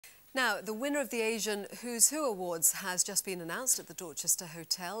Now, the winner of the Asian Who's Who Awards has just been announced at the Dorchester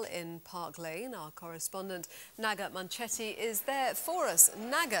Hotel in Park Lane. Our correspondent, Naga Manchetti, is there for us.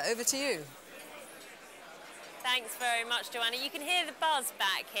 Naga, over to you. Thanks very much, Joanna. You can hear the buzz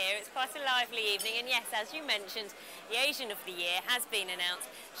back here. It's quite a lively evening. And yes, as you mentioned, the Asian of the Year has been announced.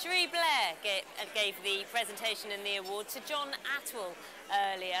 Cherie Blair gave the presentation and the award to John Athwal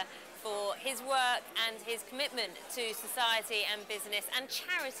earlier for his work and his commitment to society and business and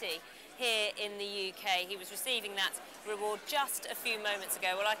charity here in the UK. He was receiving that reward just a few moments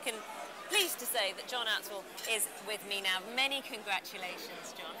ago. Well, I can pleased to say that John Athwal is with me now. Many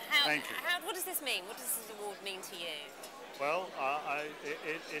congratulations, John. Thank you. What does this mean? What does this award mean to you? Well,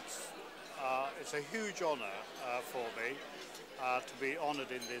 it's a huge honour for me to be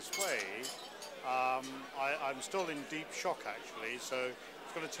honoured in this way. I'm still in deep shock, actually, so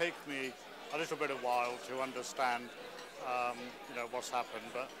it's going to take me a little bit of while to understand, what's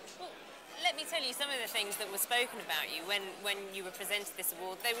happened. But well, let me tell you some of the things that were spoken about you when you were presented this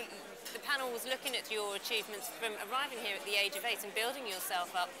award. The panel was looking at your achievements from arriving here at the age of 8 and building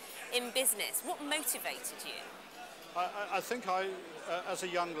yourself up in business. What motivated you? I think as a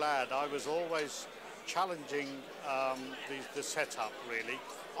young lad, I was always challenging the setup, really.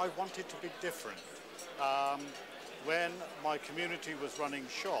 I wanted to be different. When my community was running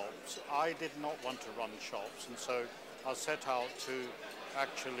shops, I did not want to run shops, and so I set out to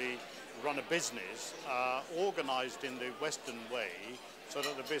actually run a business organised in the Western way so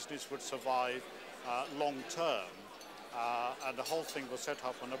that the business would survive long term. And the whole thing was set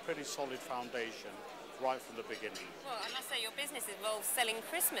up on a pretty solid foundation right from the beginning. Well, I must say your business involves selling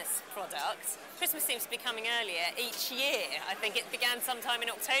Christmas products. Christmas seems to be coming earlier each year. I think it began sometime in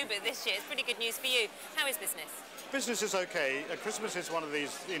October this year. It's pretty good news for you. How is business? Business is okay. Christmas is one of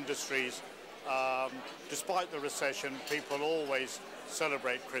these industries. Despite the recession, people always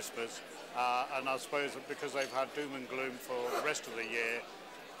celebrate Christmas. And I suppose because they've had doom and gloom for the rest of the year,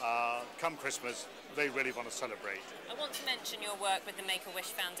 come Christmas, they really want to celebrate. I want to mention your work with the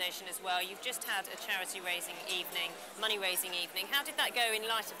Make-A-Wish Foundation as well. You've just had a charity-raising evening, money-raising evening. How did that go in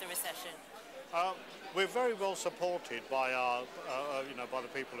light of the recession? We're very well supported by by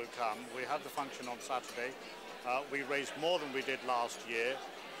the people who come. We had the function on Saturday. We raised more than we did last year.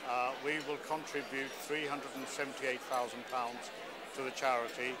 We will contribute £378,000 to the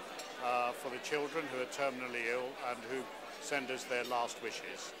charity for the children who are terminally ill and who send us their last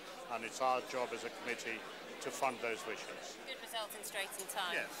wishes. And it's our job as a committee to fund those wishes. Good result in straight in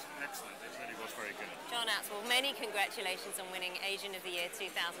time. Yes, excellent. It really was very good. John Athwal, many congratulations on winning Asian of the Year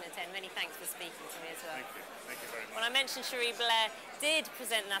 2010. Many thanks for speaking to me as well. Thank you. Thank you very much. Well, I mentioned Cherie Blair did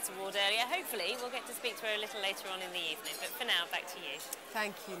present that award earlier. Hopefully we'll get to speak to her a little later on in the evening. But for now, back to you.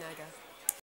 Thank you, Naga.